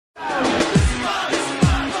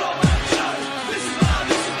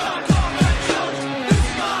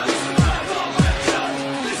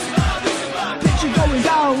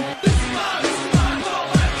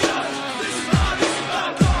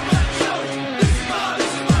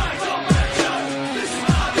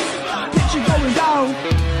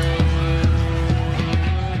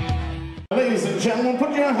gentlemen,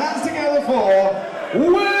 put your hands together for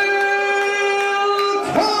Will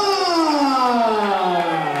Cairns!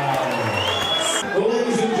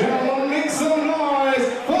 Ladies and gentlemen, make some noise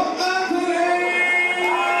for Anthony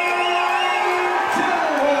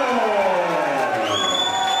Dilworth!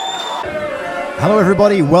 Hello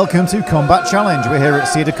everybody, welcome to Combat Challenge. We're here at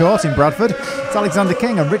Cedar Court in Bradford. It's Alexander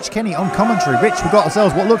King and Rich Kenny on commentary. Rich, we've got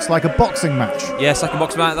ourselves what looks like a boxing match. Yeah, second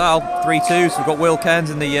boxing match now, 3-2. So we've got Will Cairns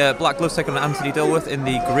in the black gloves taking on Anthony Dilworth in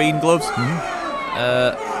the green gloves.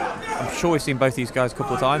 I'm sure we've seen both these guys a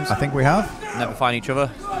couple of times. I think we have. Never find each other.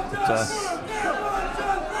 But,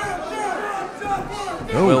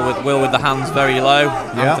 Will with the hands very low.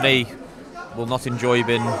 Yeah. Anthony will not enjoy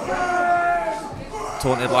being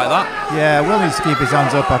taunted like that. Yeah, Will needs to keep his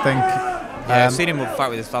hands up, I think. Yeah, I've seen him fight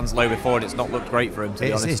with his hands low before, and it's not looked great for him, to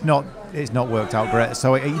be honest. It's not worked out great.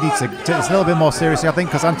 So he needs to take this a little bit more seriously, I think,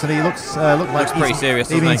 because Anthony looks like pretty serious.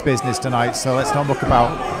 He means business tonight. So let's not muck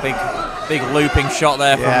about. Big looping shot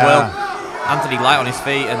there from Will. Anthony light on his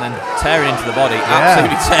feet and then tearing into the body.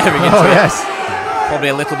 Absolutely tearing into it. Yes. Probably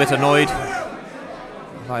a little bit annoyed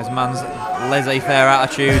by his man's laissez-faire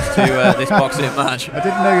attitude to this boxing match. I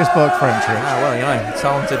didn't know you spoke French, Rich. Ah, well, you know,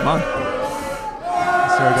 talented man.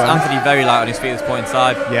 Anthony very light on his feet at this point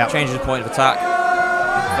inside. Yeah. Changes the point of attack.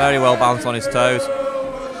 Very well balanced on his toes.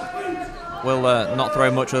 Will not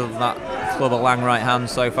throw much other than that club of lang right hand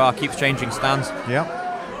so far. Keeps changing stance. Yeah.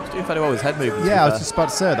 He's doing very well with his head movements. Yeah, I was just about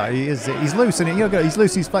to say that. He's loose, and he's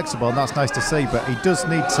loose, he's flexible, and that's nice to see, but he does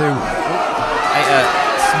need to...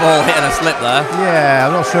 A small hit and a slip there. Yeah,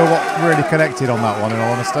 I'm not sure what really connected on that one, in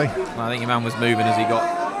all honesty. I think your man was moving as he got...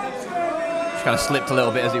 Just kind of slipped a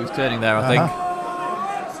little bit as he was turning there, I think.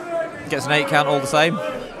 Gets an 8 count all the same.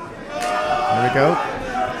 There we go.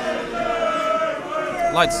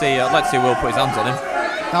 I'd like to see Will put his hands on him.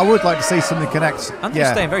 I would like to see something connect. Anthony's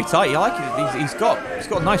staying very tight. I like it. He's got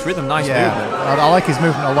a nice rhythm, nice movement. I like his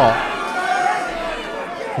movement a lot.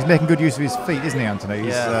 He's making good use of his feet, isn't he, Anthony?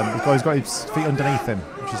 He's got his feet underneath him,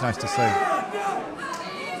 which is nice to see.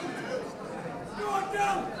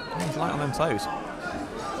 He's light on them toes.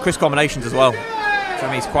 Crisp combinations as well. For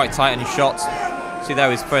me, he's quite tight on his shots. See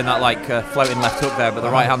there, he's throwing that floating left hook there, but the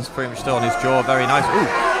right hand's pretty much still on his jaw. Very nice. Ooh,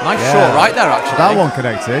 nice short right there actually. That one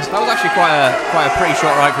connected. That was actually quite a pretty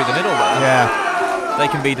short right through the middle there. Yeah. They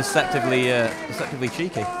can be deceptively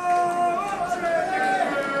cheeky.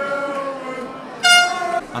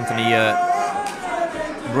 Anthony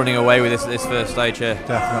running away with this first stage here.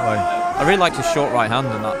 Definitely. I really liked his short right hand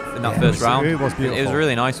in that first round. It was beautiful. It was a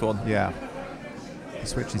really nice one. Yeah. He's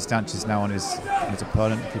switching stances now on his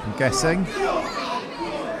opponent, keep him guessing.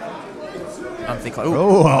 Anthony,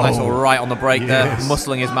 nice all right on the break there,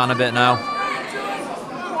 muscling his man a bit now.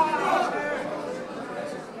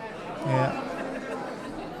 Yeah.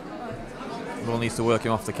 Will needs to work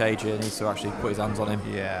him off the cage here. Needs to actually put his hands on him.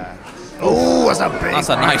 Yeah. Oh, that's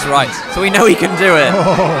a nice right. So we know he can do it.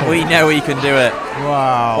 Oh. We know he can do it.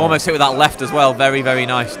 Wow. Almost hit with that left as well. Very, very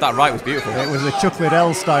nice. That right was beautiful. It was a chocolate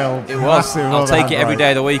L style. It was. I'll take it every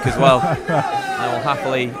day of the week as well. I will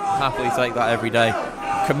happily take that every day.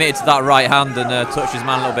 Committed to that right hand and touched his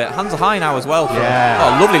man a little bit. Hands are high now as well.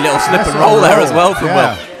 Oh, lovely little slip and roll there as well from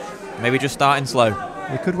Will. Maybe just starting slow.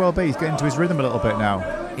 It could well be. He's getting to his rhythm a little bit now.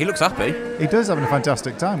 He looks happy. He does, having a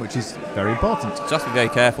fantastic time, which is very important. Just have to be very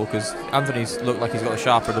careful because Anthony's looked like he's got the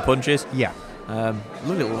sharper of the punches. Yeah.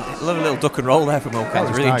 Lovely little duck and roll there from Will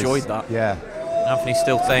Cairns. Really enjoyed that. Yeah. Anthony's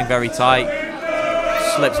still staying very tight.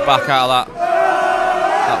 Slips back out of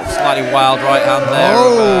that slightly wild right hand there.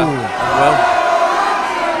 Will.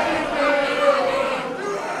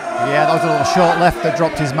 Yeah, that was a little short left that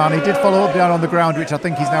dropped his man. He did follow up down on the ground, which I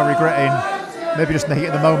think he's now regretting. Maybe just hit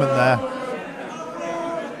at the moment there.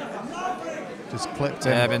 Just clipped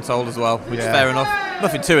him. Yeah, I've been told as well, which is fair enough.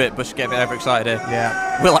 Nothing to it, but just get a bit overexcited here.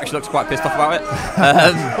 Yeah. Will actually looks quite pissed off about it.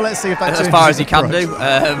 Well, let's see if that as far as he can do.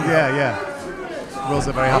 Yeah. Will's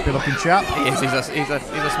a very happy looking chap. He is. He's a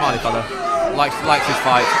smiley fella. Likes his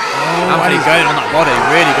fight. Anthony going on that body,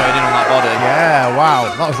 really going in on that body. Yeah, wow.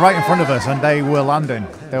 That was right in front of us, and they were landing.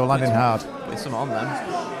 They were landing hard. Putting some on them.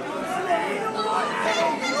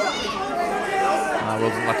 Will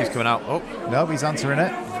doesn't like he's coming out. Oh. No, he's answering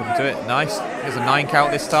it. Coming to it. Nice. There's a 9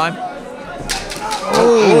 count this time.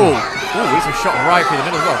 Oh, he's a shot right through the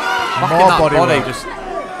middle as well. Back in that body just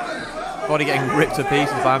body getting ripped to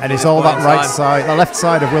pieces by him. And it's all that right side, the left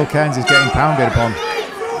side of Will Cairns is getting pounded upon.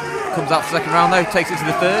 Comes out for the second round though, takes it to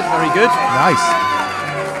the third. Very good.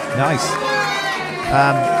 Nice.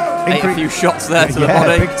 Ate a few shots there to the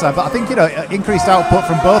body. Big time. But I think, increased output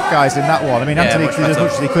from both guys in that one. I mean, Anthony did as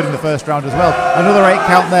much as he could in the first round as well. Another 8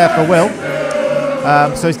 count there for Will.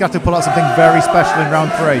 So he's got to pull out something very special in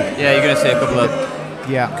round 3. Yeah, you're going to see a couple of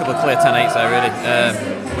clear 10-8s there, really,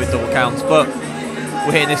 with double counts. But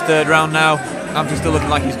we're hitting this third round now. Hampton's still looking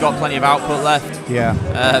like he's got plenty of output left. Yeah.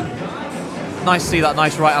 Nice to see that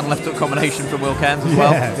nice right hand left hook combination from Will Cairns as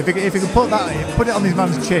well. If he can put it on this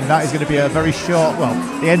man's chin, that is going to be a very short,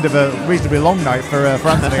 the end of a reasonably long night for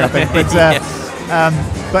Anthony, I think. But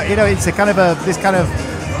but it's a kind of this kind of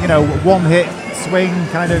one hit swing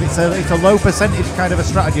kind of. It's a low percentage kind of a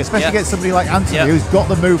strategy, especially against somebody like Anthony who's got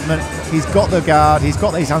the movement, he's got the guard, he's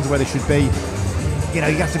got his hands where they should be. You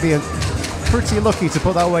have to be pretty lucky to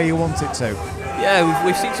put that where you want it to. Yeah,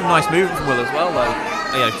 we've seen some nice movement from Will as well, though.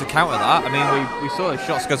 To counter that, I mean, we saw his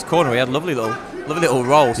shots against the corner. He had a lovely little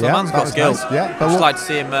roll. So the man's got skills. Nice. Yeah, I'd like to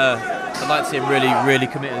see him. I'd like to see him really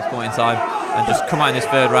commit at this point in time and just come out in this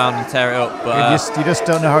third round and tear it up. But you just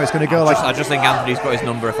don't know how it's going to go. I just think Anthony's got his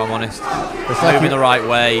number. If I'm honest, he's moving the right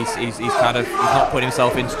way. He's not putting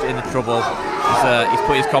himself in the trouble. He's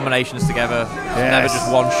put his combinations together. Never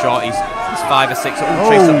just one shot. He's 5 or 6.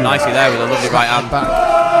 Chased up nicely there with a lovely right hand.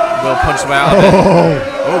 Will punch his way out of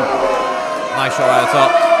it. Nice shot right at the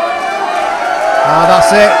top.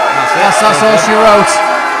 That's it. That's all she wrote.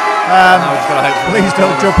 Please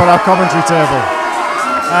don't jump on our commentary table.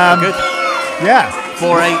 Good. Yeah.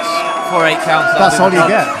 4-8 counts. That's all you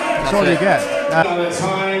get. That's all you get. At a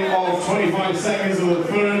time of 25 seconds of the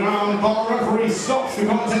third round, the referee stops the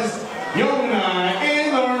contest. Young